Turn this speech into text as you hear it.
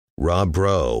Rob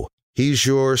Breaux. He's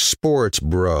your sports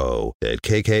bro at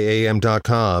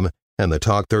KKAM.com and the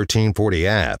Talk 1340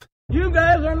 app. You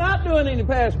guys are not doing any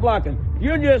pass blocking.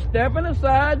 You're just stepping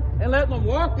aside and letting them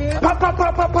walk in. Pop, pop,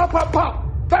 pop, pop, pop, pop, pop.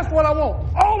 That's what I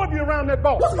want. All of you around that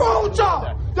ball. What's wrong with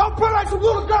y'all? Y'all play like some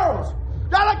little girls.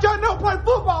 Y'all like y'all never played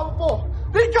football before.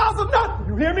 These guys are nothing.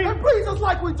 You hear me? They breathe just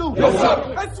like we do. Yes,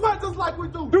 sir. They sweat just like we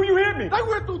do. Do you hear me? They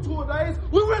went through 2 days.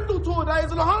 We went through 2 days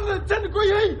in 110-degree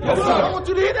heat. Yes, sir. I want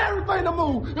you to hit everything to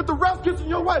move. If the ref gets in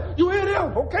your way, you hit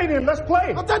him. Okay, then, let's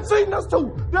play. But they're cheating us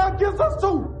too. They're against us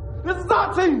too. This is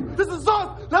our team. This is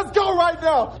us. Let's go right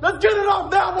now. Let's get it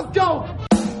off now. Let's go.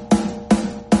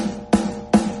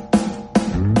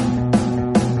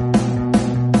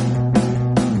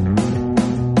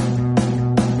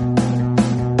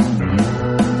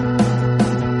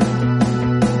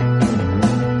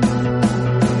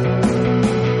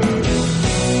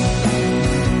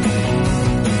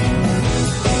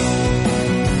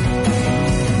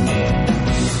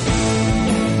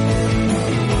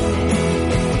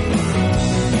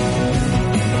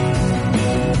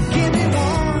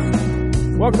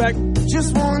 Welcome back.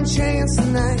 Just one chance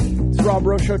tonight. It's Rob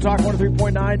Breaux Show, Talk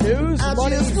 103.9 News.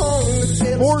 Money, sports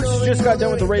just got done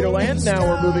with the Raiderland. Now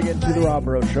we're moving into the Rob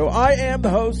Breaux Show. I am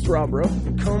the host, Rob Breaux.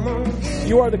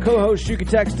 You are the co-host. You can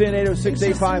text in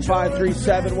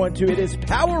 806-855-3712. It is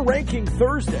Power Ranking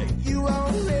Thursday.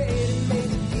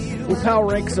 We'll power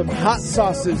rank some hot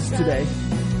sauces today.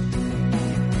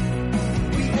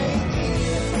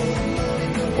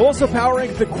 We'll also power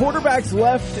rank the quarterbacks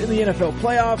left in the NFL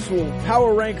playoffs. We'll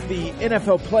power rank the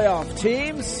NFL playoff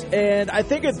teams. And I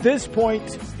think at this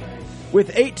point,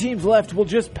 with 8 teams left, we'll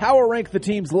just power rank the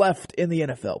teams left in the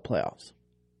NFL playoffs.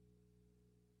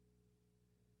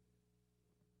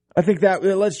 I think that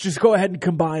let's just go ahead and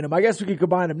combine them. I guess we could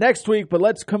combine them next week, but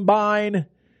let's combine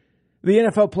the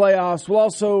NFL playoffs. We'll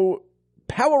also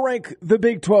power rank the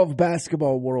Big 12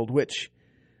 basketball world, which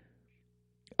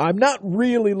I'm not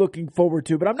really looking forward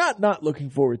to, but I'm not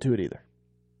looking forward to it either.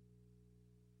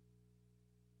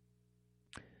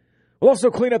 We'll also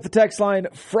clean up the text line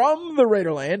from the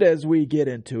Raiderland as we get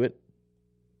into it.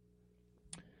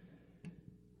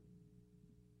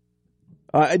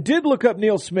 I did look up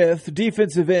Neil Smith,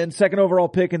 defensive end, second overall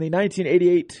pick in the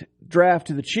 1988 draft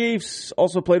to the Chiefs.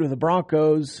 Also played with the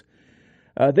Broncos.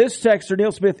 This texter,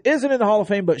 Neil Smith, isn't in the Hall of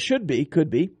Fame, but should be,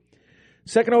 could be.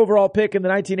 Second overall pick in the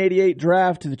 1988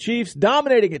 draft to the Chiefs.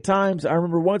 Dominating at times. I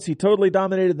remember once he totally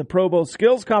dominated the Pro Bowl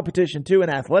skills competition too.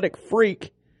 An athletic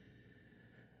freak.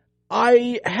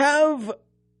 I have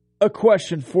a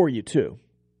question for you too.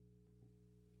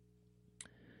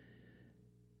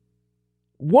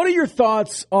 What are your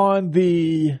thoughts on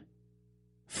the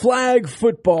flag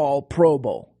football Pro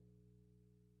Bowl?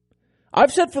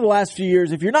 I've said for the last few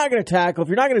years, if you're not going to tackle, if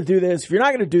you're not going to do this, if you're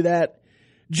not going to do that,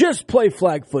 just play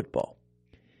flag football.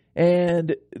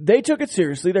 And they took it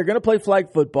seriously. They're going to play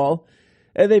flag football.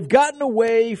 And they've gotten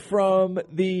away from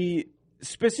the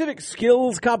specific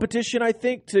skills competition, I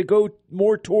think, to go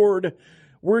more toward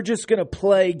we're just going to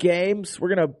play games.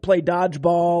 We're going to play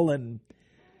dodgeball. And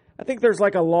I think there's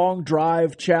like a long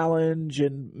drive challenge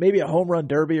and maybe a home run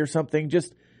derby or something.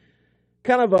 Just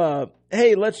kind of a,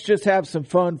 hey, let's just have some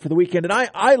fun for the weekend. And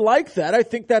I like that. I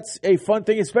think that's a fun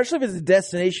thing, especially if it's a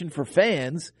destination for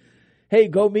fans. Hey,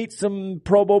 go meet some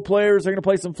Pro Bowl players. They're going to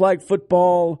play some flag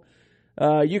football.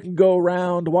 You can go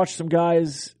around, watch some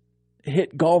guys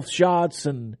hit golf shots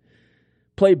and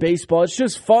play baseball. It's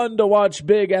just fun to watch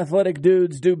big athletic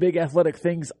dudes do big athletic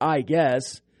things, I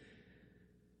guess.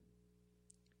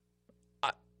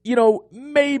 You know,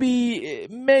 maybe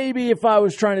if I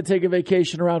was trying to take a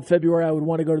vacation around February, I would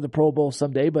want to go to the Pro Bowl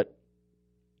someday. But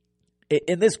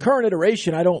in this current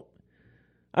iteration, I don't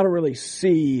really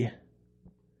see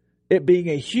it being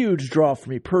a huge draw for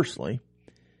me personally.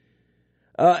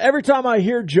 Every time I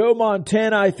hear Joe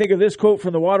Montana, I think of this quote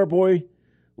from the Waterboy.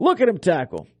 Look at him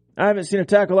tackle. I haven't seen a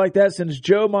tackle like that since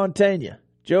Joe Montana.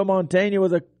 Joe Montana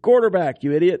was a quarterback,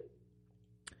 you idiot.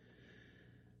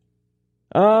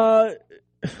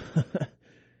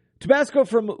 Tabasco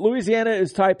from Louisiana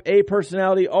is type A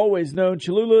personality, always known.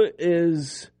 Cholula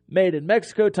is made in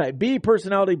Mexico. Type B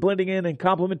personality, blending in and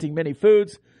complementing many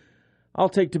foods. I'll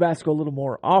take Tabasco a little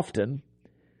more often.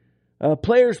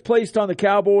 Players placed on the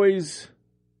Cowboys.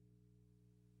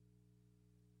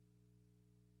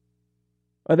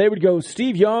 They would go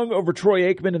Steve Young over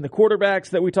Troy Aikman in the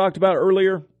quarterbacks that we talked about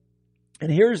earlier. And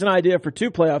here's an idea for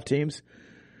 2 playoff teams.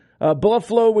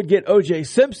 Buffalo would get O.J.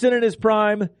 Simpson in his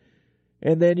prime.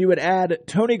 And then you would add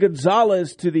Tony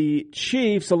Gonzalez to the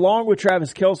Chiefs, along with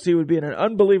Travis Kelce, would be an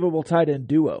unbelievable tight end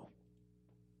duo.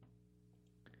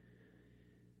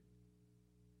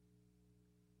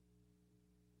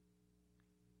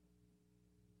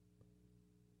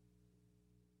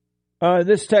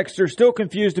 This texter still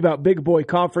confused about big boy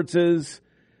conferences.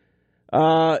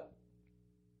 That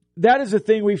is a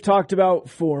thing we've talked about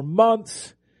for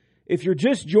months. If you're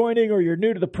just joining or you're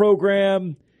new to the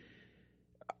program,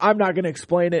 I'm not going to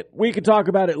explain it. We can talk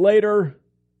about it later.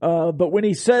 But when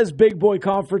he says big boy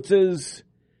conferences,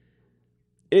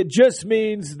 it just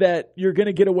means that you're going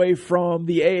to get away from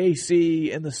the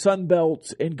AAC and the Sun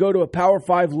Belt and go to a Power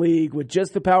 5 league with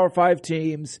just the Power 5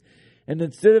 teams. And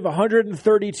instead of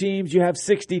 130 teams, you have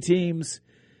 60 teams.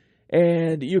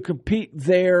 And you compete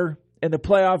there. And the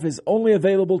playoff is only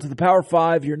available to the Power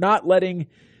 5. You're not letting,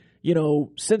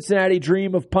 Cincinnati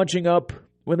dream of punching up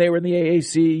when they were in the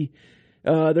AAC.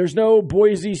 There's no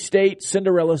Boise State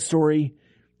Cinderella story.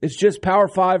 It's just Power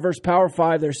 5 versus Power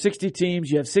 5. There's 60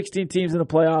 teams. You have 16 teams in the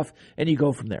playoff, and you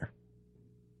go from there.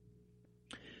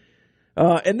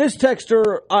 And this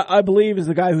texter, I believe, is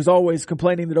the guy who's always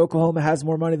complaining that Oklahoma has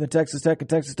more money than Texas Tech, and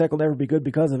Texas Tech will never be good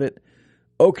because of it.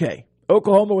 Okay.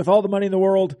 Oklahoma with all the money in the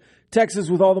world. Texas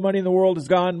with all the money in the world has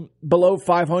gone below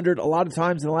 500 a lot of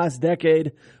times in the last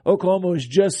decade. Oklahoma was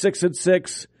just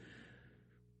 6-6.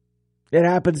 It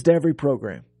happens to every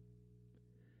program.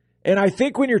 And I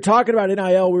think when you're talking about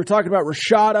NIL, we were talking about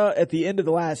Rashada at the end of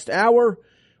the last hour.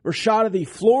 Rashada, the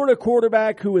Florida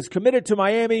quarterback who was committed to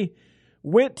Miami,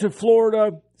 went to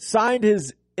Florida, signed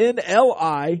his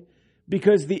NLI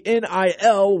because the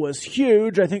NIL was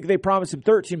huge. I think they promised him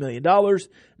 $13 million.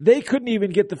 They couldn't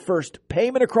even get the first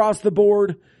payment across the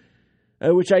board,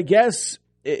 which I guess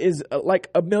is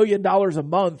like $1 million a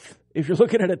month. If you're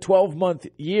looking at a 12-month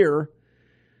year,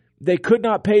 they could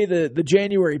not pay the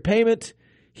January payment.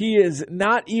 He is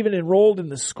not even enrolled in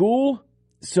the school,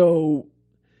 so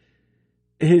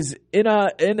his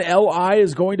NLI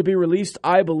is going to be released,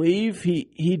 I believe.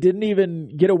 He didn't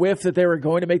even get a whiff that they were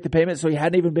going to make the payment, so he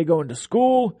hadn't even been going to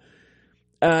school.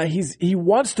 He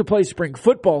wants to play spring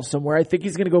football somewhere. I think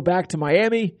he's going to go back to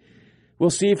Miami. We'll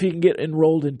see if he can get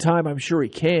enrolled in time. I'm sure he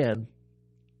can,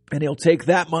 and he'll take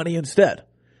that money instead.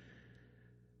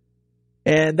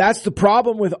 And that's the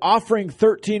problem with offering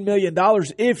 $13 million.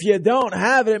 If you don't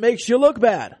have it, it makes you look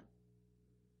bad.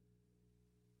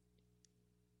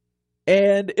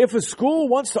 And if a school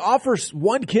wants to offer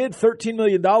one kid $13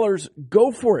 million,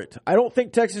 go for it. I don't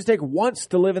think Texas Tech wants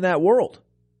to live in that world.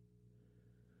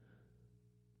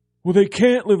 Well, they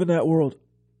can't live in that world.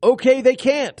 Okay, they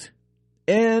can't.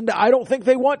 And I don't think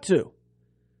they want to.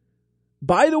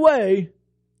 By the way,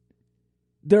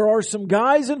 there are some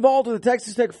guys involved in the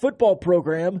Texas Tech football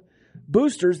program,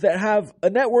 boosters, that have a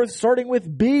net worth starting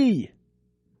with B.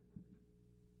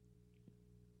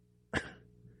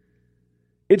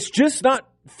 It's just not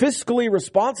fiscally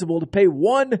responsible to pay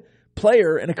one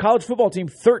player in a college football team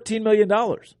 $13 million.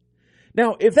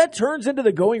 Now, if that turns into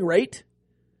the going rate,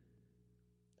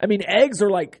 I mean, eggs are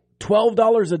like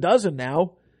 $12 a dozen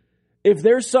now. If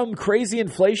there's some crazy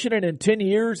inflation and in 10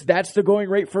 years that's the going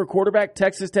rate for a quarterback,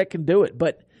 Texas Tech can do it.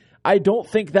 But I don't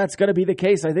think that's going to be the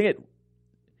case. I think it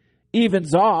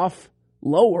evens off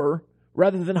lower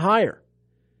rather than higher.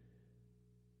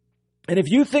 And if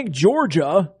you think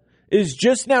Georgia is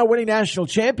just now winning national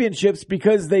championships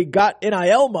because they got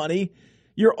NIL money,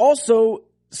 you're also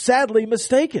sadly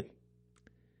mistaken.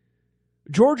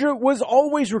 Georgia was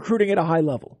always recruiting at a high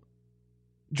level.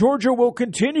 Georgia will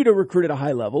continue to recruit at a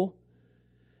high level.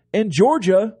 And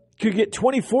Georgia could get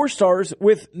 24 stars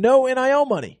with no NIL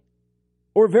money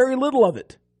or very little of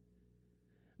it.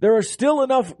 There are still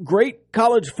enough great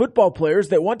college football players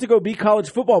that want to go be college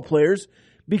football players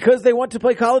because they want to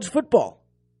play college football.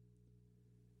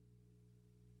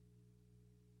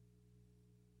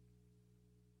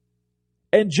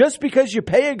 And just because you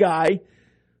pay a guy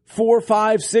 $4, $5,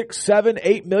 $6, $7,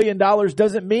 $8 million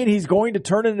doesn't mean he's going to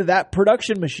turn into that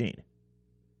production machine.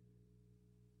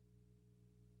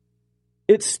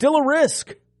 It's still a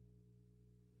risk.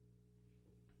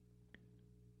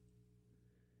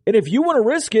 And if you want to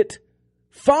risk it,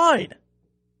 fine.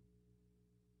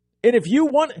 And if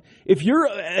you're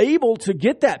able to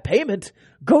get that payment,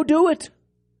 go do it.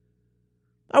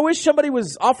 I wish somebody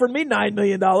was offering me $9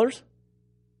 million.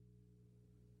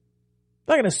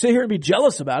 I'm not going to sit here and be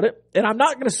jealous about it. And I'm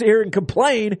not going to sit here and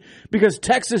complain because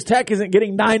Texas Tech isn't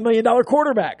getting $9 million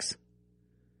quarterbacks.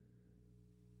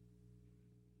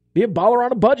 Be a baller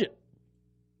on a budget.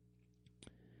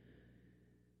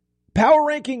 Power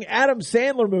ranking Adam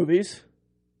Sandler movies.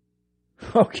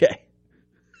 Okay.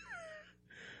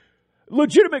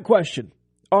 Legitimate question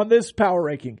on this power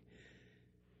ranking.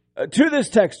 To this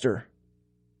texter.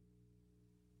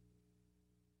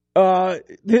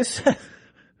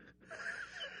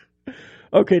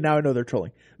 Okay, now I know they're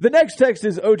trolling. The next text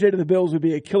is OJ to the Bills would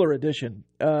be a killer addition.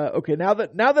 Okay, now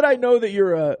that I know that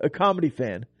you're a comedy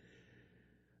fan,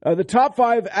 the top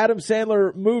 5 Adam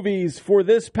Sandler movies for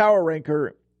this power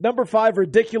ranker: number 5,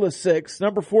 Ridiculous 6;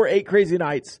 number 4, 8 Crazy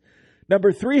Nights;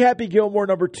 number 3, Happy Gilmore;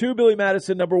 number 2, Billy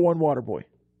Madison; number 1, Waterboy.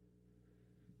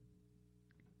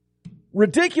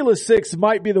 Ridiculous 6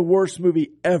 might be the worst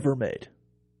movie ever made.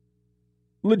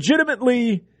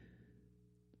 Legitimately,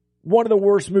 one of the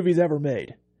worst movies ever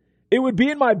made. It would be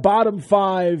in my bottom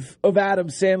 5 of Adam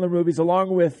Sandler movies,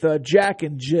 along with Jack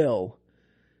and Jill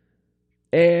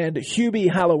and Hubie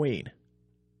Halloween.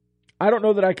 I don't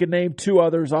know that I could name 2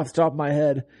 others off the top of my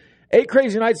head. 8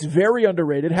 Crazy Nights, very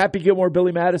underrated. Happy Gilmore,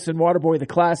 Billy Madison, Waterboy, the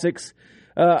classics.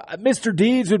 Mr.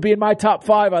 Deeds would be in my top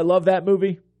 5. I love that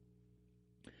movie.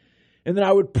 And then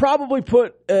I would probably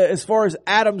put, as far as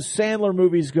Adam Sandler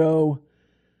movies go,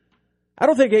 I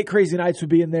don't think 8 Crazy Nights would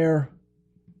be in there.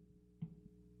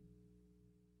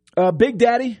 Big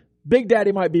Daddy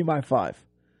might be my 5.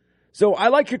 So I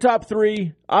like your top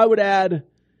 3. I would add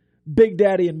Big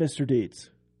Daddy and Mr. Deeds.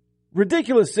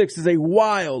 Ridiculous 6 is a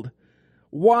wild,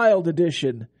 wild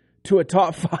addition to a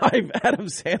top 5 Adam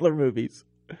Sandler movies.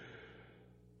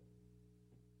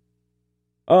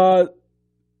 The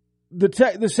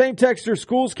same texter: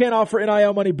 schools can't offer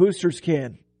NIL money, boosters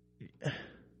can.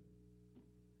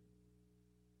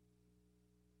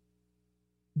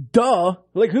 Duh.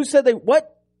 Like, who said they...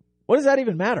 What does that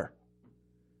even matter?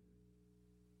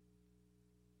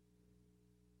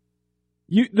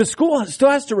 The school still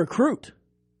has to recruit.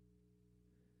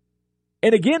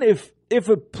 And again, if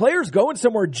a player's going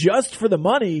somewhere just for the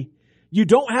money, you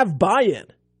don't have buy-in.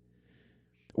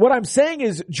 What I'm saying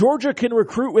is Georgia can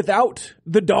recruit without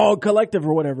the Dog Collective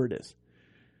or whatever it is.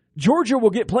 Georgia will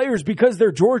get players because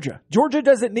they're Georgia. Georgia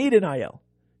doesn't need NIL.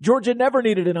 Georgia never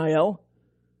needed NIL.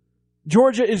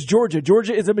 Georgia is Georgia.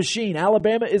 Georgia is a machine.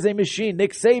 Alabama is a machine.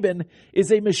 Nick Saban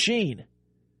is a machine.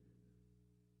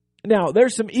 Now,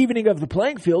 there's some evening of the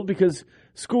playing field because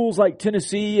schools like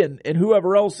Tennessee and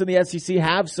whoever else in the SEC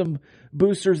have some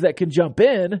boosters that can jump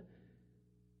in.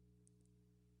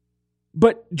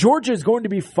 But Georgia is going to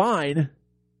be fine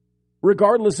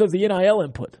regardless of the NIL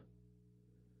input.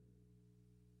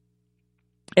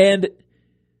 And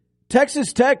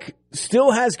Texas Tech still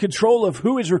has control of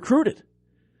who is recruited.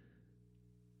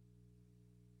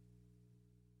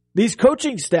 These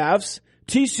coaching staffs,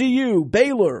 TCU,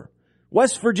 Baylor,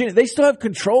 West Virginia, they still have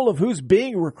control of who's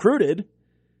being recruited.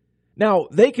 Now,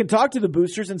 they can talk to the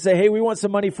boosters and say, hey, we want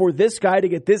some money for this guy to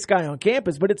get this guy on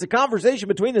campus, but it's a conversation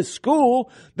between the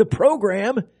school, the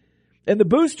program, and the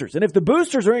boosters. And if the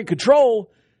boosters are in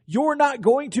control, you're not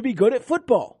going to be good at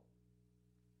football.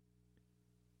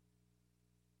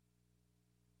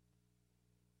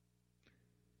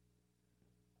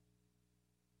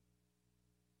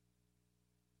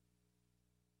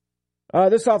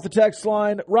 This off the text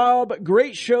line: Rob,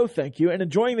 great show, thank you, and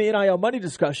enjoying the NIL money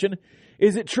discussion.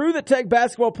 Is it true that Tech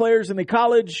basketball players in the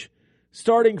college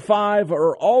starting 5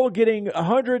 are all getting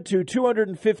 $100,000 to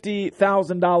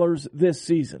 $250,000 this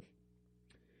season?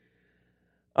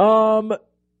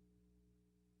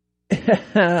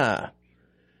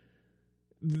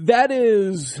 That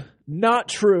is not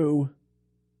true,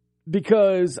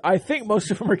 because I think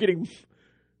most of them are getting,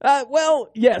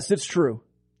 yes, it's true.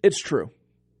 It's true.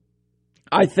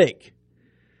 I think.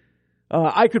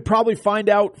 I could probably find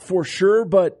out for sure,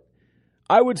 but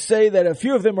I would say that a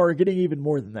few of them are getting even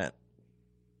more than that.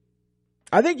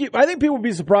 I think people would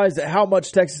be surprised at how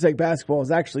much Texas Tech basketball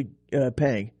is actually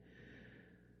paying.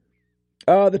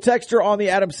 The texter on the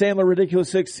Adam Sandler Ridiculous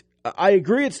 6, I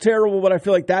agree it's terrible, but I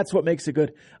feel like that's what makes it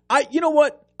good. You know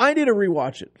what? I need to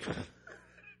rewatch it.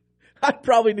 I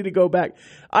probably need to go back.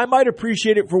 I might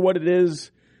appreciate it for what it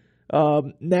is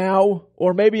now,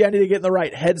 or maybe I need to get in the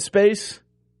right headspace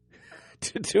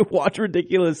to watch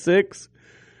Ridiculous 6.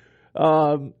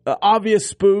 Obvious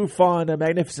spoof on a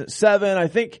Magnificent Seven. I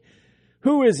think,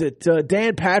 who is it?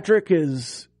 Dan Patrick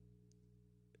is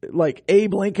like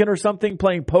Abe Lincoln or something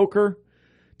playing poker.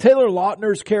 Taylor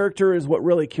Lautner's character is what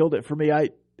really killed it for me.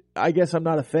 I guess I'm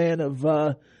not a fan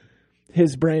of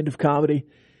his brand of comedy.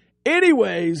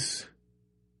 Anyways,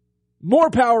 more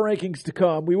power rankings to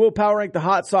come. We will power rank the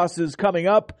hot sauces coming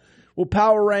up. We'll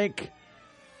power rank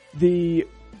the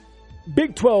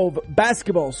Big 12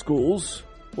 basketball schools.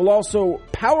 We'll also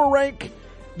power rank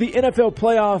the NFL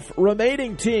playoff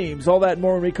remaining teams. All that and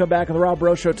more when we come back on the Rob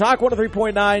Breaux Show. Talk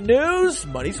 103.9 News,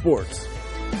 Money Sports.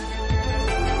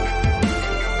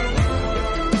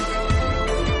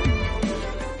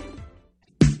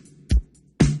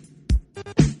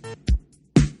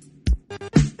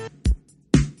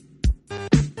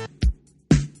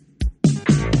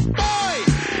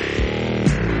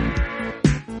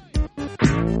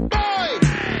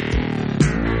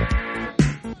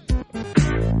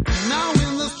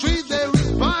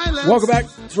 Welcome back.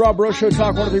 It's Rob Breaux Show,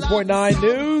 Talk 103.9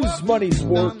 News, Money,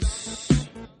 Sports.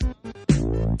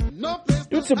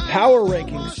 Doing some power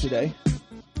rankings today.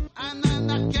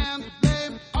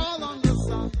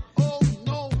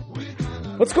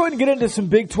 Let's go ahead and get into some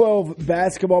Big 12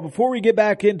 basketball. Before we get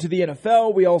back into the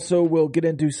NFL, we also will get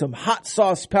into some hot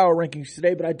sauce power rankings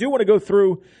today. But I do want to go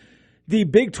through the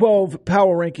Big 12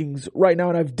 power rankings right now,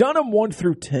 and I've done them 1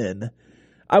 through 10.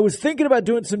 I was thinking about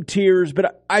doing some tiers,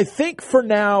 but I think for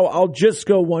now I'll just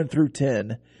go 1 through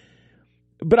 10.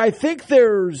 But I think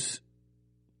there's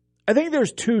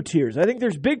 2 tiers. I think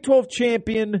there's Big 12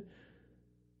 champion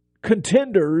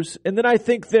contenders, and then I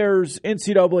think there's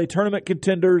NCAA tournament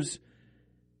contenders.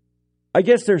 I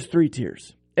guess there's 3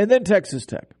 tiers. And then Texas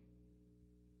Tech.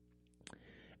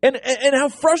 And how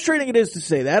frustrating it is to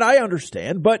say that, I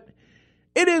understand, but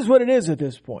it is what it is at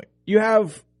this point. You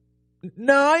have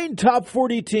 9 top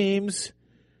 40 teams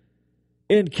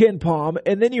in KenPom,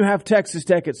 and then you have Texas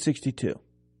Tech at 62.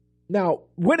 Now,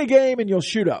 win a game and you'll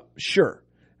shoot up. Sure.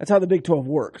 That's how the Big 12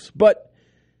 works. But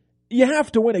you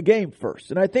have to win a game first.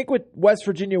 And I think with West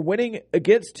Virginia winning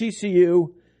against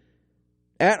TCU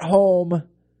at home,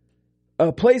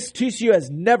 a place TCU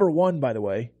has never won, by the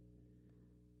way,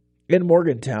 in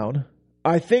Morgantown,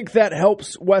 I think that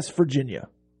helps West Virginia.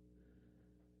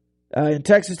 And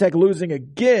Texas Tech losing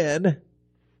again,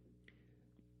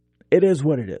 it is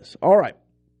what it is. All right.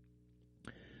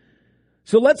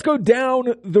 So let's go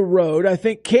down the road. I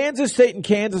think Kansas State and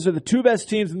Kansas are the 2 best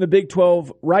teams in the Big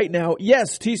 12 right now.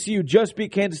 Yes, TCU just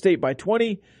beat Kansas State by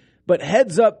 20, but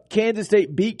heads up, Kansas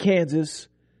State beat Kansas.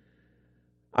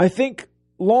 I think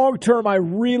long term, I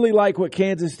really like what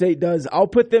Kansas State does. I'll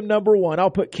put them number 1.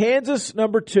 I'll put Kansas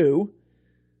number 2.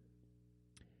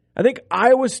 I think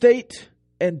Iowa State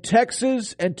and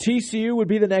Texas and TCU would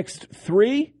be the next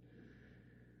 3.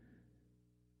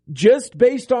 Just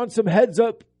based on some heads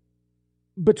up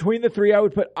between the 3, I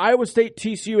would put Iowa State,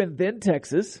 TCU, and then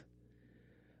Texas.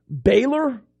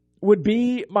 Baylor would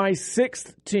be my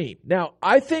 6th team. Now,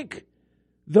 I think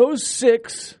those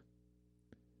 6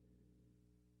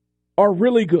 are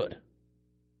really good.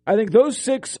 I think those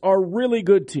 6 are really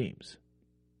good teams.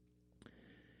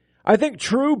 I think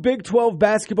true Big 12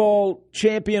 basketball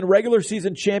champion, regular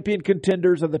season champion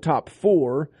contenders are the top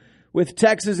 4, with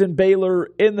Texas and Baylor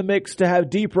in the mix to have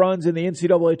deep runs in the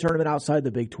NCAA tournament outside the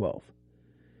Big 12.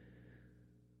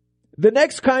 The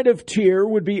next kind of tier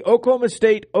would be Oklahoma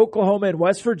State, Oklahoma, and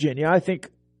West Virginia. I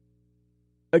think,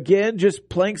 again, just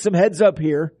playing some heads up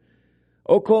here,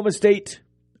 Oklahoma State,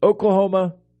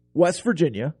 Oklahoma, West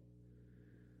Virginia.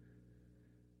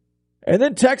 And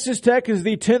then Texas Tech is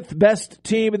the 10th best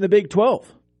team in the Big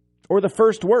 12, or the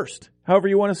first worst, however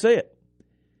you want to say it.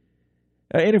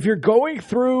 And if you're going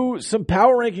through some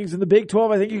power rankings in the Big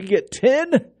 12, I think you can get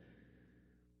 10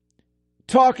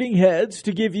 talking heads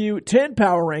to give you 10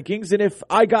 power rankings. And if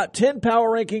I got 10 power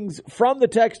rankings from the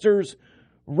texters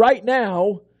right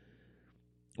now,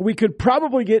 we could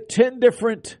probably get 10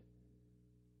 different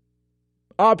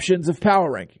options of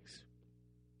power rankings.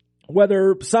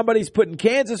 Whether somebody's putting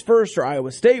Kansas first or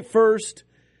Iowa State first,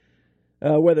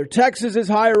 whether Texas is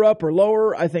higher up or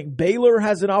lower, I think Baylor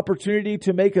has an opportunity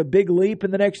to make a big leap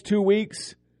in the next 2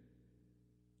 weeks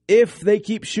if they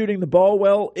keep shooting the ball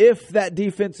well, if that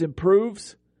defense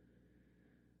improves.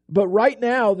 But right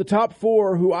now, the top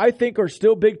 4, who I think are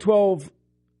still Big 12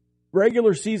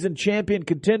 regular season champion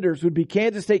contenders, would be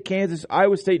Kansas State, Kansas,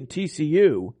 Iowa State, and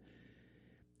TCU.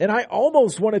 And I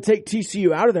almost want to take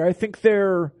TCU out of there. I think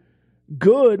they're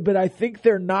good, but I think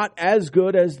they're not as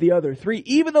good as the other 3,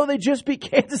 even though they just beat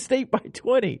Kansas State by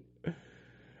 20.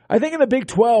 I think in the Big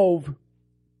 12,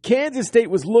 Kansas State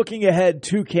was looking ahead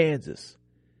to Kansas.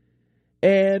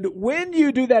 And when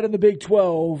you do that in the Big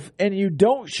 12 and you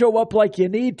don't show up like you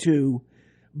need to,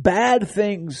 bad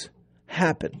things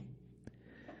happen.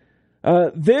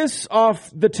 This off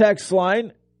the text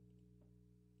line.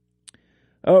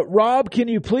 Rob, can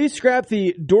you please scrap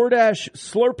the DoorDash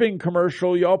slurping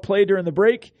commercial y'all play during the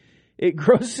break? It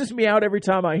grosses me out every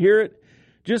time I hear it.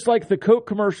 Just like the Coke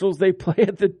commercials they play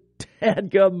at the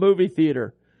dadgum movie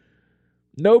theater.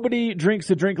 Nobody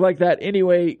drinks a drink like that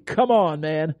anyway. Come on,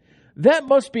 man. That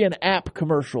must be an app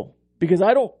commercial. Because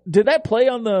did that play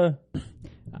on the...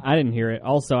 I didn't hear it.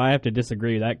 Also, I have to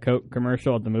disagree. That Coke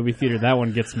commercial at the movie theater, that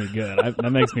one gets me good.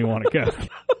 That makes me want a Coke.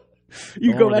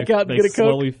 You go back out and get a Coke? They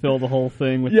slowly fill the whole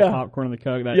thing with the popcorn and the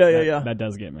Coke. That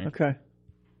does get me. Okay.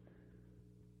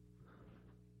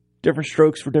 Different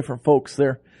strokes for different folks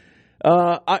there.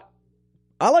 I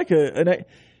like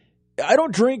I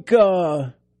don't drink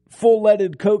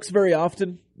full-leaded Cokes very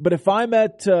often, but if I'm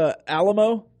at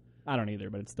Alamo... I don't either,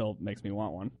 but it still makes me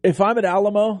want one. If I'm at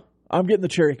Alamo, I'm getting the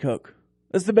Cherry Coke.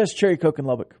 That's the best Cherry Coke in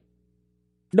Lubbock.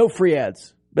 No free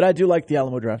ads, but I do like the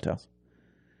Alamo Drafthouse.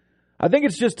 I think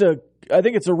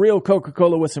it's a real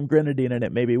Coca-Cola with some grenadine in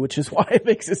it, maybe, which is why it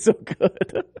makes it so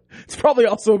good. It's probably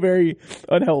also very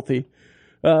unhealthy,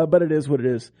 but it is what it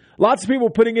is. Lots of people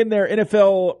putting in their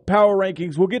NFL power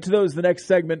rankings. We'll get to those in the next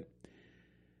segment.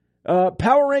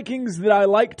 Power rankings that I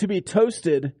like to be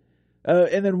toasted,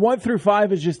 and then 1 through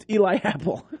 5 is just Eli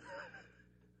Apple.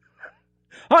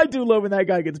 I do love when that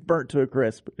guy gets burnt to a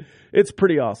crisp. It's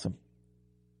pretty awesome.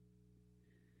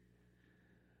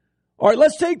 All right,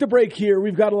 let's take the break here.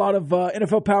 We've got a lot of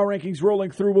NFL power rankings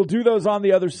rolling through. We'll do those on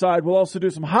the other side. We'll also do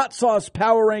some hot sauce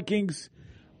power rankings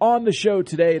on the show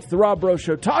today. It's the Rob Breaux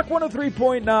Show. Talk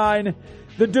 103.9,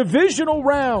 the divisional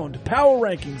round power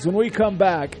rankings when we come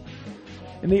back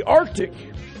in the Arctic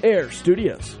Air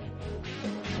Studios.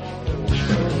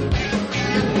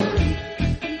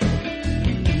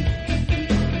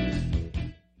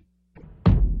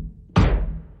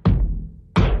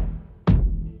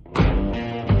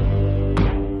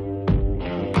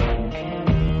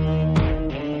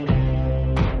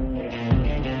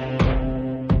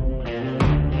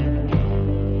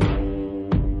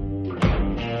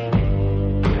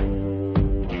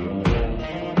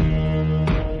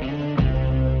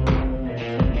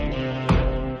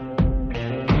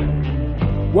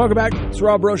 Welcome back. It's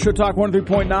Rob Breaux Show, Talk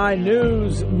 103.9,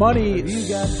 news, money,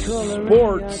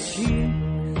 sports.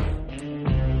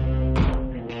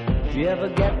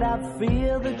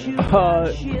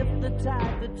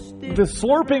 The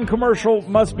slurping commercial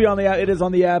must be on the app. It is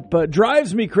on the app, but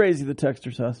drives me crazy, the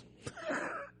texter says.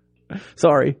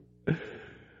 Sorry.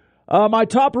 My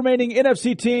top remaining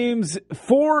NFC teams,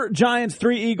 4 Giants,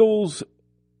 3 Eagles,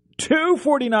 2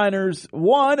 49ers,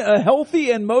 1 a healthy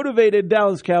and motivated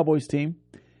Dallas Cowboys team.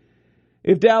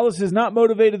 If Dallas is not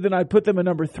motivated, then I'd put them at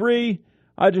number 3.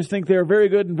 I just think they're very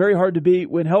good and very hard to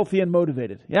beat when healthy and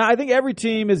motivated. Yeah, I think every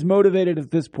team is motivated at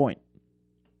this point.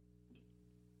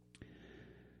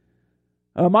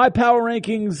 My power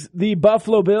rankings, the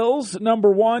Buffalo Bills,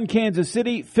 number 1, Kansas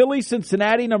City, Philly,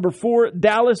 Cincinnati, number 4,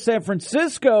 Dallas, San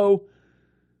Francisco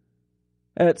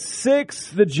at 6,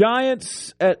 the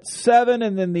Giants at 7,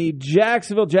 and then the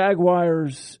Jacksonville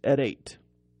Jaguars at 8.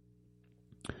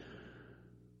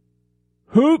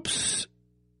 Hoops,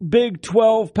 Big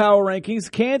 12 power rankings.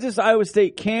 Kansas, Iowa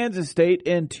State, Kansas State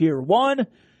in Tier 1.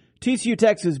 TCU,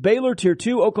 Texas, Baylor, Tier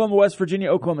 2. Oklahoma, West Virginia,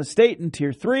 Oklahoma State in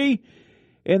Tier 3.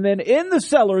 And then in the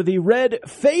cellar, the Red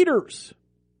Faders.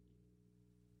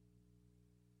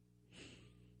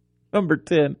 Number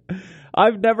 10.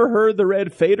 I've never heard the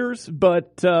Red Faders,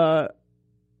 but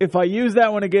if I use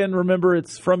that one again, remember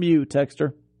it's from you,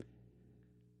 texter.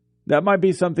 That might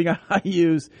be something I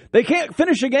use. They can't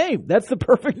finish a game. That's the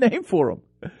perfect name for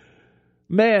them.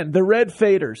 Man, the Red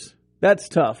Faders. That's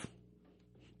tough.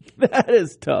 That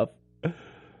is tough.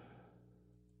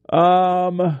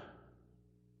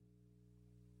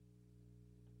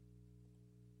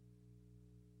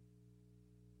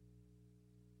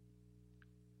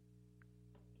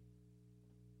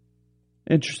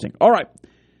 Interesting. All right.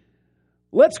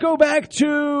 Let's go back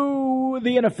to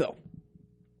the NFL.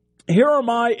 Here are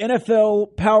my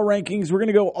NFL power rankings. We're going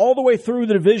to go all the way through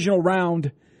the divisional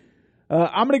round.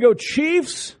 I'm going to go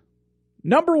Chiefs,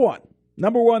 number 1.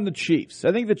 Number 1, the Chiefs.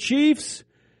 I think the Chiefs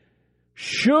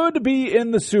should be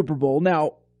in the Super Bowl.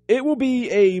 Now, it will be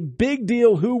a big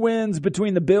deal who wins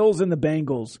between the Bills and the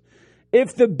Bengals.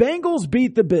 If the Bengals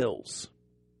beat the Bills,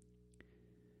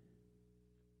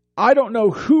 I don't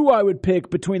know who I would pick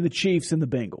between the Chiefs and the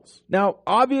Bengals. Now,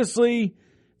 obviously,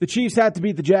 the Chiefs have to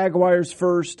beat the Jaguars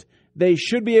first. They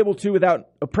should be able to without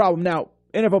a problem. Now,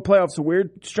 NFL playoffs are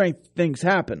weird. Strength things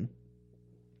happen.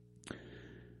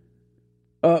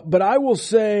 But I will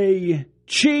say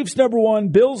Chiefs number 1,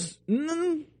 Bills,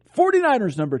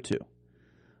 49ers number 2.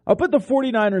 I'll put the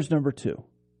 49ers number 2.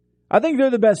 I think they're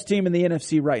the best team in the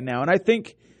NFC right now. And I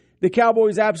think the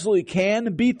Cowboys absolutely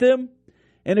can beat them.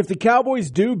 And if the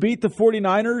Cowboys do beat the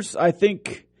 49ers, I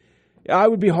think I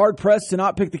would be hard-pressed to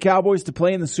not pick the Cowboys to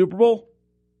play in the Super Bowl.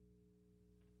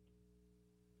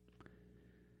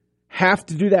 Have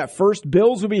to do that first.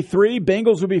 Bills would be 3,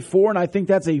 Bengals would be 4, and I think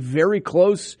that's a very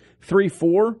close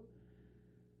 3-4.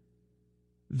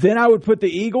 Then I would put the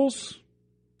Eagles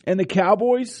and the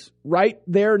Cowboys right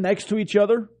there next to each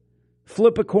other.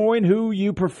 Flip a coin who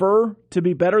you prefer to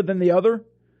be better than the other.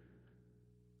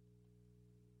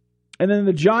 And then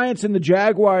the Giants and the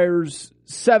Jaguars,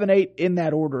 7-8 in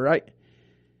that order, right?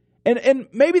 And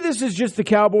maybe this is just the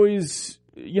Cowboys,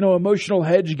 emotional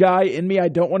hedge guy in me. I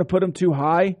don't want to put them too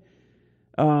high.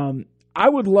 I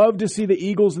would love to see the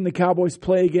Eagles and the Cowboys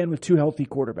play again with 2 healthy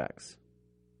quarterbacks.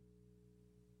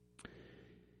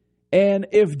 And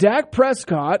if Dak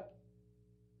Prescott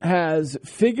has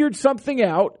figured something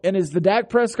out and is the Dak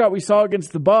Prescott we saw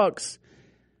against the Bucs,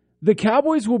 the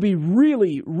Cowboys will be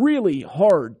really, really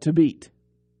hard to beat.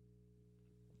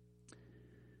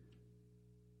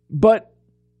 But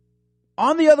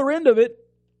on the other end of it,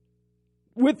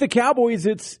 with the Cowboys,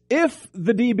 it's if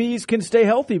the DBs can stay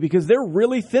healthy because they're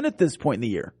really thin at this point in the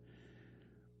year.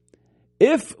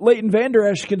 If Leighton Vander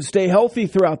Esch can stay healthy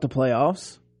throughout the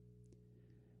playoffs,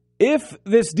 if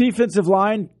this defensive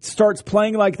line starts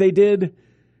playing like they did,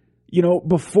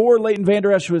 before Leighton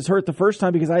Vander Esch was hurt the first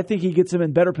time, because I think he gets them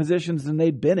in better positions than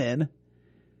they'd been in.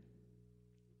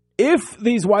 If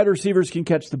these wide receivers can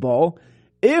catch the ball,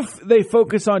 if they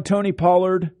focus on Tony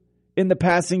Pollard in the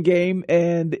passing game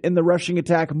and in the rushing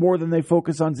attack more than they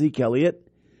focus on Zeke Elliott,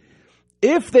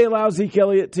 if they allow Zeke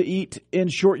Elliott to eat in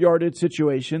short yardage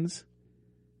situations,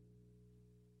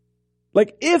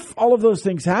 if all of those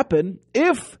things happen,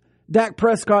 if Dak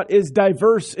Prescott is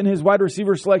diverse in his wide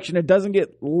receiver selection and doesn't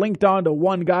get linked on to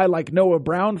one guy like Noah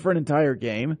Brown for an entire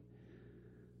game,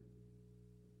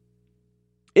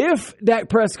 if Dak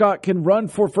Prescott can run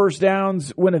for first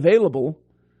downs when available,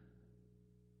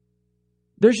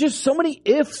 there's just so many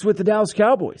ifs with the Dallas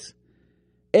Cowboys.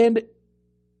 And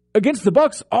against the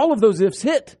Bucs, all of those ifs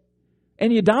hit,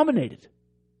 and you dominated.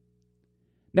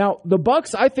 Now, the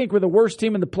Bucs, I think, were the worst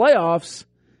team in the playoffs,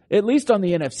 at least on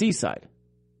the NFC side.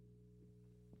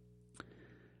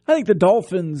 I think the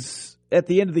Dolphins at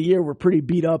the end of the year were pretty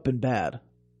beat up and bad,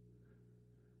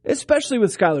 especially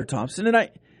with Skylar Thompson. And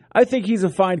I think he's a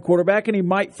fine quarterback, and he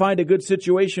might find a good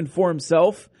situation for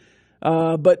himself.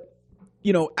 But,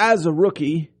 as a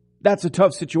rookie, that's a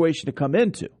tough situation to come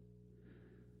into.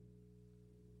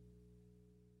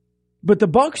 But the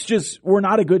Bucs just were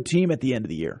not a good team at the end of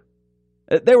the year.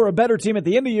 They were a better team at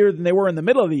the end of the year than they were in the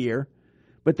middle of the year,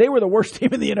 but they were the worst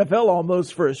team in the NFL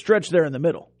almost for a stretch there in the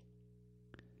middle.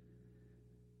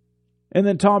 And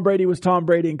then Tom Brady was Tom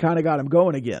Brady and kind of got him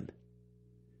going again.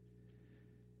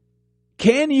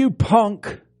 Can you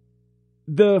punk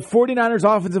the 49ers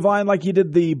offensive line like you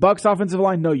did the Bucs offensive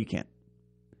line? No, you can't.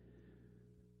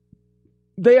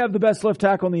 They have the best left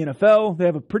tackle in the NFL. They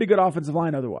have a pretty good offensive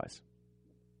line otherwise.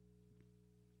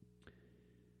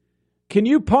 Can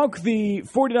you punk the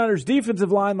 49ers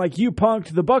defensive line like you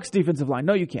punked the Bucs defensive line?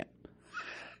 No, you can't.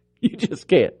 You just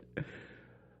can't. They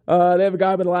have a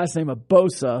guy by the last name of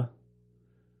Bosa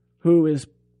who is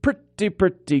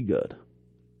pretty good.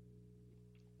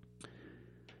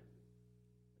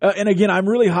 And again, I'm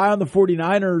really high on the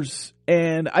 49ers,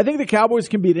 and I think the Cowboys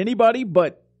can beat anybody,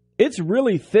 but it's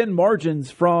really thin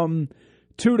margins from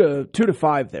 2 to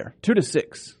 5 there, 2 to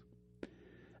 6.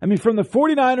 I mean, from the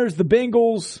 49ers, the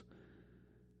Bengals,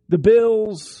 the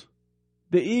Bills,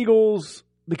 the Eagles,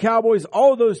 the Cowboys,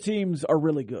 all of those teams are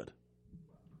really good.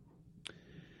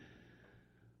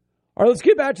 All right, let's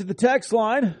get back to the text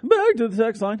line.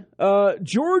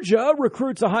 Georgia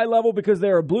recruits a high level because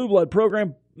they're a blue blood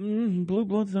program. Blue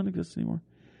bloods don't exist anymore.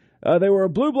 They were a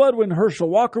blue blood when Herschel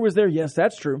Walker was there. Yes,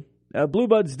 that's true. Blue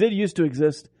bloods did used to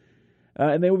exist.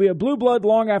 And they will be a blue blood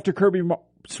long after Kirby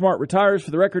Smart retires.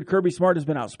 For the record, Kirby Smart has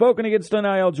been outspoken against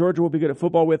NIL. Georgia will be good at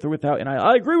football with or without NIL.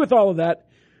 I agree with all of that.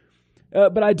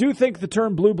 But I do think the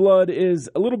term blue blood is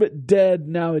a little bit dead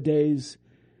nowadays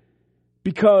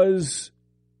because,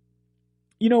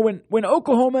 when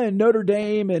Oklahoma and Notre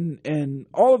Dame and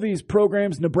all of these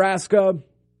programs, Nebraska,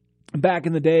 back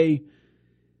in the day,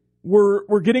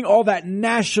 were getting all that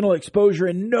national exposure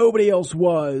and nobody else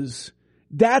was,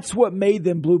 that's what made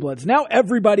them blue bloods. Now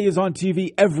everybody is on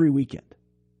TV every weekend.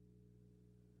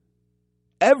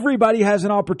 Everybody has an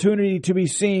opportunity to be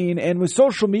seen, and with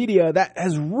social media, that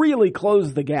has really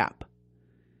closed the gap.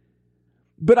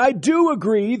 But I do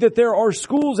agree that there are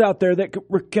schools out there that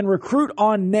can recruit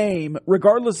on name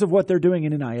regardless of what they're doing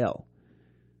in NIL.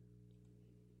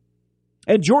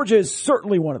 And Georgia is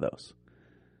certainly one of those.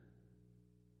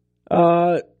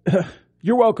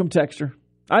 You're welcome, Texter.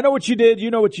 I know what you did. You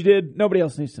know what you did. Nobody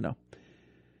else needs to know.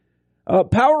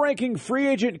 Power ranking free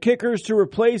agent kickers to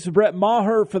replace Brett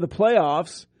Maher for the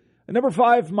playoffs. Number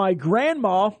 5, my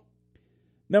grandma.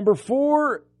 Number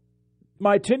 4,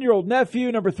 my 10-year-old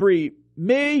nephew. Number 3,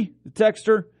 me, the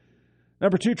texter.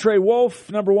 Number 2, Trey Wolf.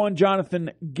 Number 1,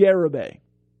 Jonathan Garibay.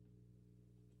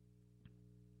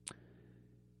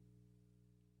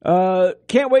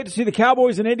 Can't wait to see the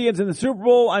Cowboys and Indians in the Super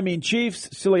Bowl. I mean Chiefs.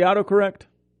 Silly autocorrect.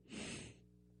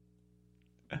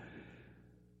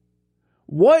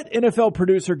 What NFL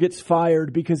producer gets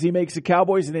fired because he makes a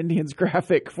Cowboys and Indians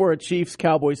graphic for a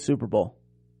Chiefs-Cowboys Super Bowl?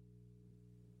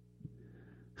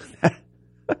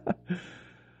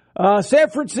 San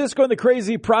Francisco and the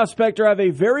crazy prospector have a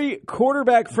very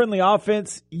quarterback-friendly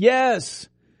offense. Yes.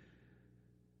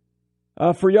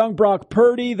 For young Brock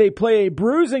Purdy, they play a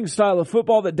bruising style of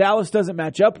football that Dallas doesn't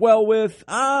match up well with.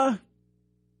 I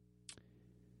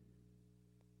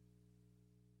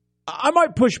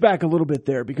might push back a little bit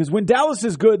there because when Dallas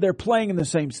is good, they're playing in the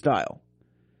same style.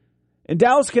 And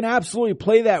Dallas can absolutely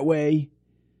play that way.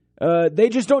 They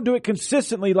just don't do it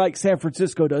consistently like San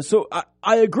Francisco does. So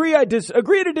I agree. I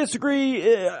agree to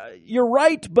disagree. You're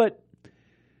right, but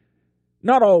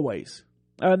not always.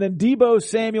 And then Deebo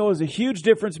Samuel is a huge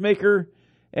difference maker,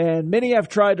 and many have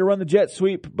tried to run the jet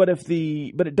sweep, but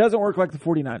it doesn't work like the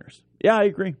 49ers. Yeah, I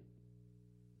agree.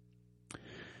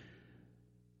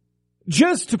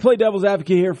 Just to play devil's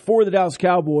advocate here for the Dallas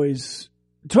Cowboys,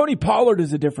 Tony Pollard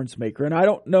is a difference maker, and I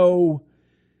don't know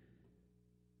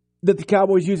that the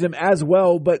Cowboys use him as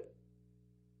well, but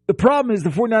the problem is the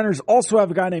 49ers also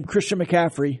have a guy named Christian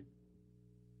McCaffrey.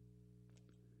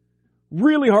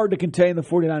 Really hard to contain the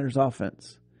 49ers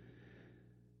offense.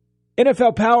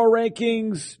 NFL power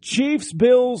rankings, Chiefs,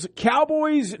 Bills,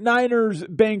 Cowboys, Niners,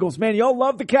 Bengals. Man, y'all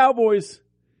love the Cowboys.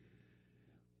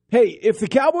 Hey, if the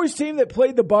Cowboys team that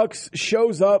played the Bucs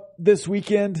shows up this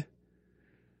weekend,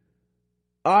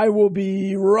 I will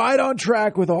be right on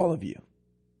track with all of you.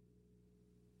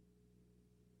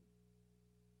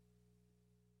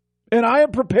 And I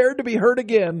am prepared to be hurt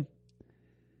again.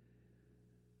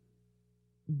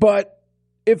 But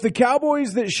if the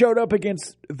Cowboys that showed up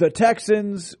against the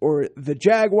Texans or the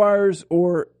Jaguars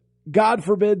or, God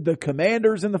forbid, the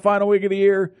Commanders in the final week of the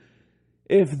year,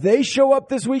 if they show up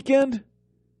this weekend,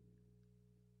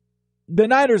 the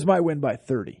Niners might win by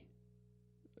 30.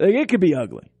 It could be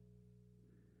ugly.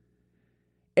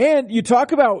 And you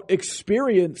talk about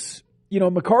experience.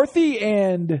 McCarthy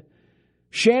and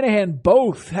Shanahan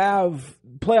both have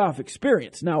playoff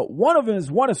experience. Now, one of them has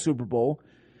won a Super Bowl.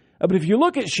 But if you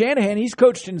look at Shanahan, he's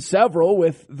coached in several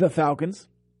with the Falcons.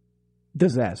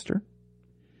 Disaster.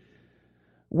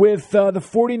 With the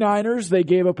 49ers, they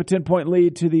gave up a 10-point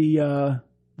lead to the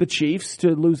Chiefs to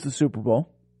lose the Super Bowl.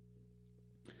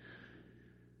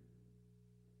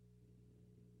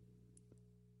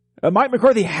 Mike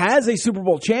McCarthy has a Super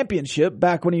Bowl championship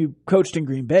back when he coached in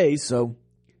Green Bay. So,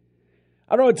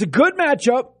 I don't know. It's a good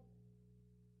matchup.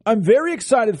 I'm very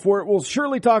excited for it. We'll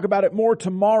surely talk about it more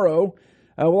tomorrow.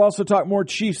 We'll also talk more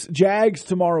Chiefs-Jags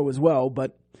tomorrow as well.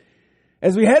 But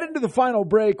as we head into the final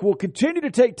break, we'll continue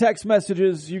to take text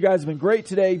messages. You guys have been great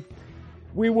today.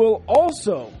 We will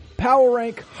also power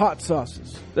rank hot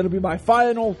sauces. That'll be my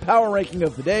final power ranking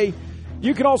of the day.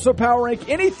 You can also power rank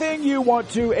anything you want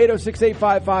to.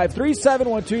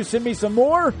 806-855-3712. Send me some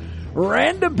more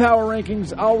random power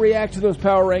rankings. I'll react to those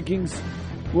power rankings.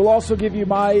 We'll also give you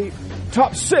my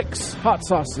top 6 hot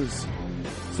sauces.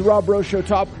 It's the Rob Breaux Show,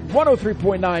 Top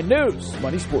 103.9 News,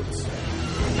 Money Sports.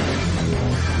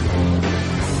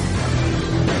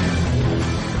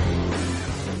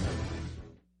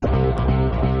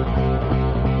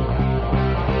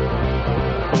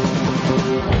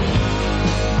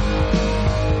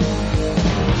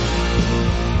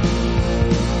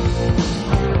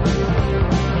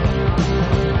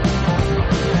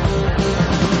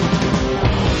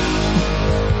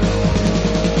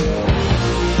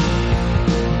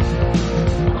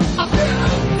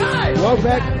 Welcome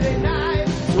back.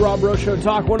 It's the Rob Breaux Show,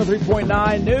 Talk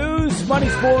 103.9 News, Money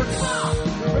Sports.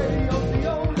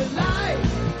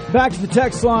 Back to the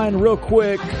text line real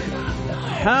quick.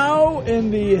 How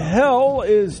in the hell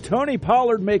is Tony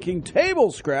Pollard making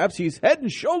table scraps? He's head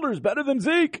and shoulders better than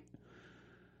Zeke.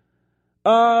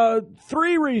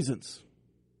 3 reasons.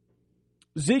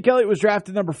 Zeke Elliott was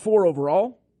drafted number 4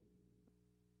 overall.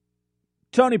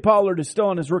 Tony Pollard is still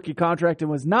on his rookie contract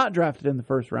and was not drafted in the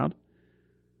first round,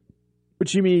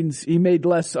 which means he made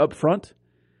less up front.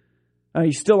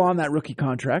 He's still on that rookie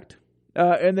contract.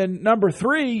 And then number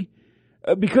 3,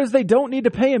 because they don't need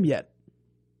to pay him yet.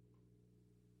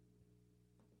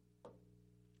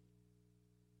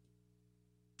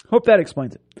 Hope that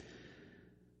explains it.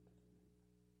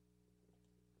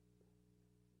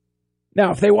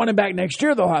 Now, if they want him back next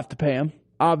year, they'll have to pay him,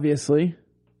 obviously.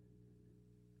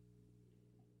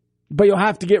 But you'll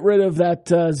have to get rid of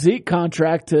that Zeke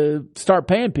contract to start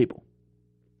paying people.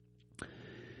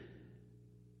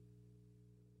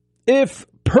 If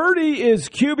Purdy is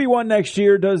QB1 next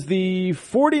year, does the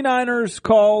 49ers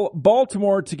call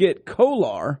Baltimore to get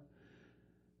Kolar?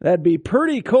 That'd be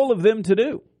pretty cool of them to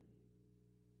do.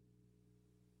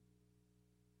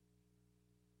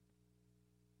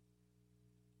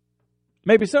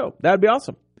 Maybe so. That'd be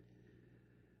awesome.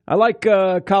 I like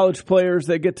college players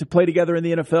that get to play together in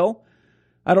the NFL.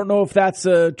 I don't know if that's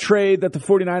a trade that the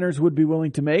 49ers would be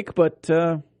willing to make, but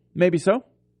maybe so.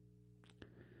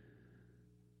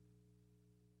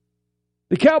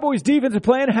 The Cowboys' defensive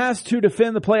plan has to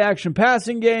defend the play-action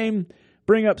passing game,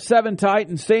 bring up 7 tight,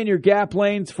 and stay in your gap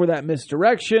lanes for that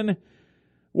misdirection.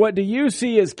 What do you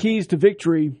see as keys to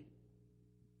victory?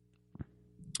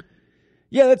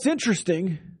 Yeah, that's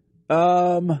interesting.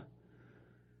 I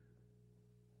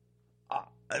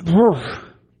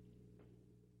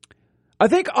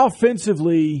think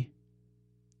offensively,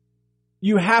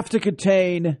 you have to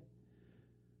contain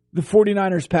the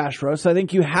 49ers pass rush. I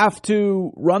think you have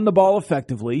to run the ball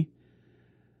effectively.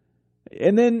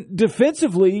 And then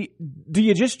defensively, do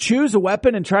you just choose a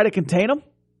weapon and try to contain them?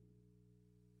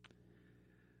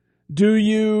 Do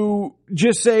you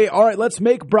just say, all right, let's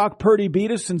make Brock Purdy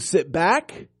beat us and sit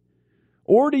back?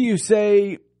 Or do you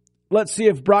say, let's see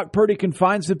if Brock Purdy can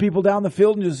find some people down the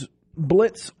field and just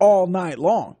blitz all night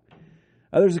long?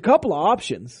 There's a couple of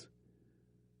options.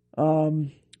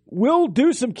 We'll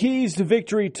do some keys to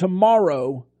victory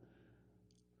tomorrow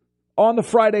on the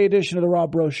Friday edition of the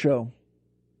Rob Breaux Show.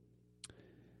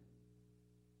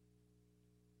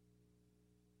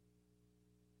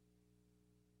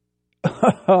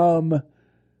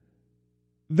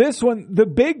 This one, the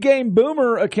Big Game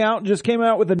Boomer account just came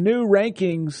out with a new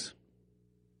rankings.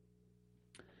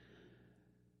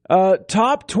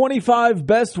 Top 25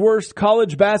 best worst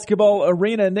college basketball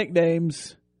arena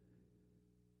nicknames.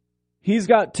 He's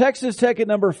got Texas Tech at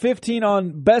number 15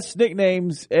 on best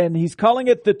nicknames, and he's calling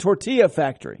it the Tortilla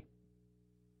Factory.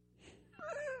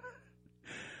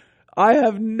 I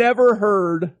have never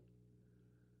heard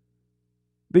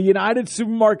the United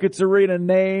Supermarkets Arena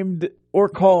named or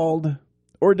called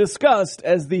or discussed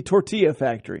as the Tortilla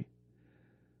Factory.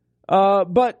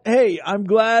 But hey, I'm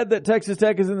glad that Texas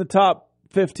Tech is in the top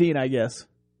 15, I guess.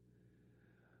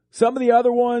 Some of the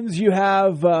other ones, you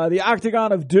have the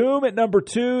Octagon of Doom at number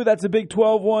 2. That's a Big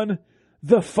 12 one.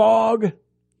 The Fog,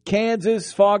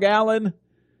 Kansas, Fog Allen.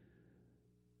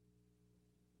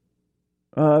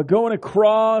 Going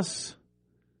across.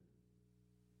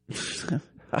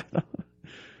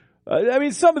 I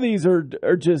mean, some of these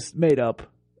are just made up.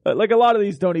 Like a lot of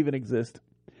these don't even exist.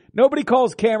 Nobody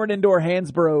calls Cameron Indoor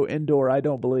Hansborough Indoor, I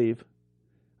don't believe.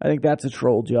 I think that's a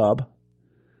troll job.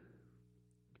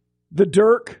 The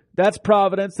Dirk, that's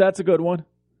Providence. That's a good one.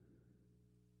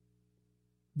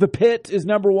 The Pit is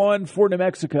number 1 for New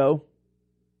Mexico.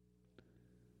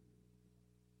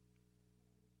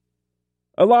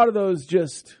 A lot of those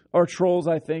just are trolls,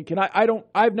 I think. And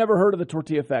I've never heard of the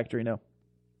Tortilla Factory, no.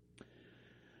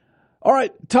 All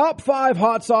right, top 5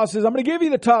 hot sauces. I'm going to give you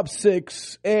the top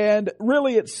 6, and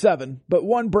really it's 7. But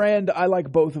one brand, I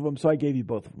like both of them, so I gave you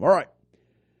both of them. All right.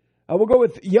 We'll go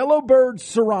with Yellowbird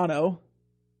Serrano.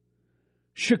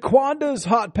 Shaquanda's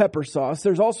hot pepper sauce.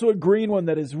 There's also a green one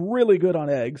that is really good on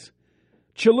eggs.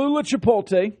 Cholula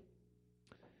Chipotle.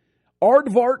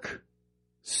 Aardvark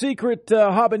secret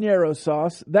habanero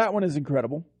sauce. That one is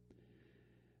incredible.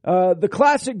 The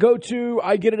classic go-to,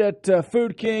 I get it at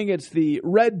Food King. It's the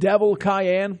Red Devil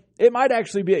Cayenne. It might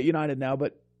actually be at United now,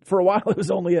 but for a while it was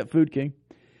only at Food King.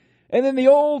 And then the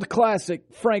old classic,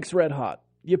 Frank's Red Hot.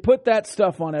 You put that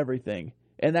stuff on everything,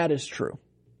 and that is true.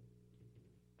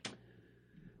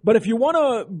 But if you want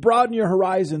to broaden your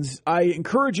horizons, I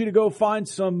encourage you to go find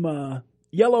some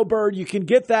Yellowbird. You can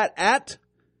get that at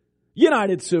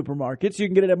United Supermarkets. You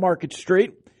can get it at Market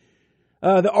Street.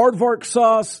 The Aardvark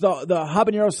sauce, the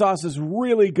habanero sauce is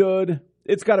really good.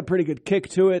 It's got a pretty good kick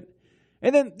to it.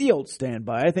 And then the old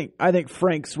standby. I think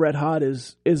Frank's Red Hot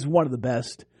is one of the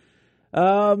best.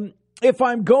 If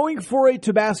I'm going for a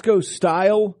Tabasco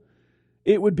style,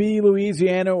 it would be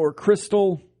Louisiana or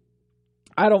Crystal.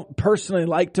 I don't personally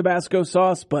like Tabasco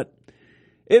sauce, but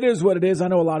it is what it is. I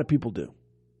know a lot of people do.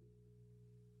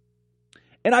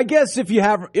 And I guess if you're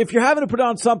having to put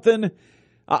on something,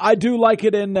 I do like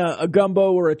it in a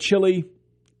gumbo or a chili.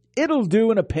 It'll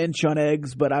do in a pinch on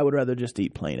eggs, but I would rather just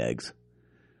eat plain eggs.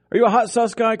 Are you a hot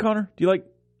sauce guy, Connor? Do you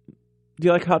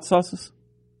like hot sauces?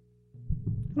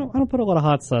 I don't put a lot of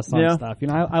hot sauce on stuff. You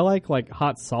know, I like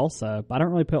hot salsa, but I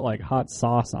don't really put hot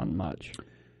sauce on much.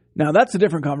 Now that's a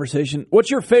different conversation.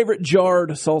 What's your favorite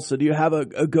jarred salsa? Do you have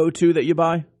a go-to that you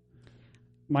buy?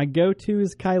 My go-to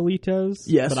is Kylitos.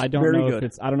 Yes, but I don't know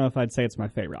if I don't know if I'd say it's my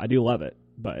favorite. I do love it,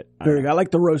 but very good. I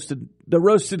like the roasted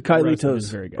Kylitos is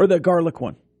very good. or the garlic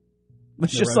one.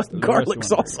 It's just like garlic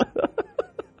salsa.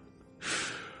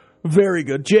 Very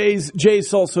good. Jay's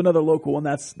salsa, another local one.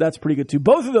 That's pretty good too.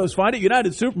 Both of those find at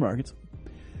United Supermarkets.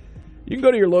 You can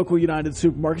go to your local United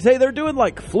Supermarkets. Hey, they're doing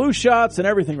flu shots and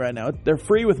everything right now. They're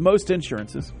free with most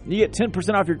insurances. You get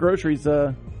 10% off your groceries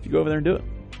if you go over there and do it.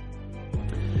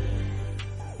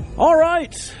 All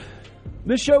right.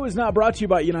 This show is not brought to you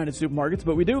by United Supermarkets,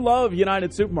 but we do love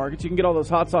United Supermarkets. You can get all those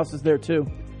hot sauces there, too.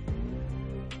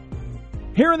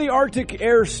 Here in the Arctic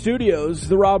Air Studios,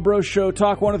 the Rob Breaux Show,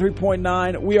 Talk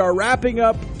 103.9, we are wrapping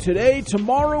up today.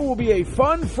 Tomorrow will be a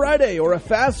fun Friday, or a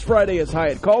fast Friday, as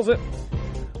Hyatt calls it.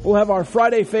 We'll have our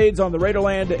Friday fades on the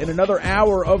Raiderland and another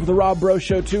hour of the Rob Breaux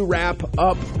Show to wrap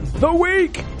up the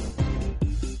week.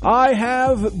 I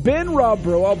have been Rob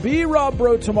Breaux. I'll be Rob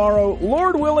Breaux tomorrow.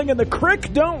 Lord willing, and the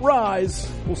creek don't rise.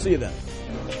 We'll see you then.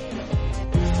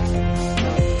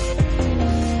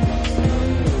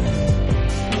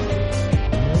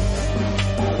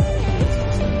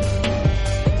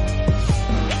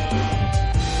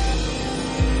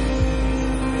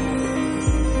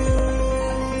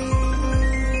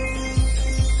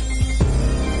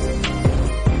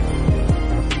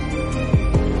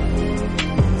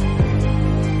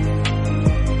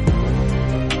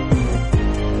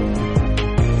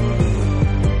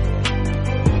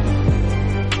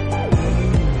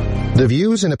 The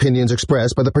views and opinions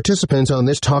expressed by the participants on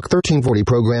this Talk 1340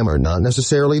 program are not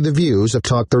necessarily the views of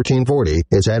Talk 1340,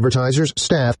 its advertisers,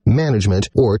 staff, management,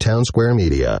 or Town Square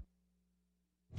Media.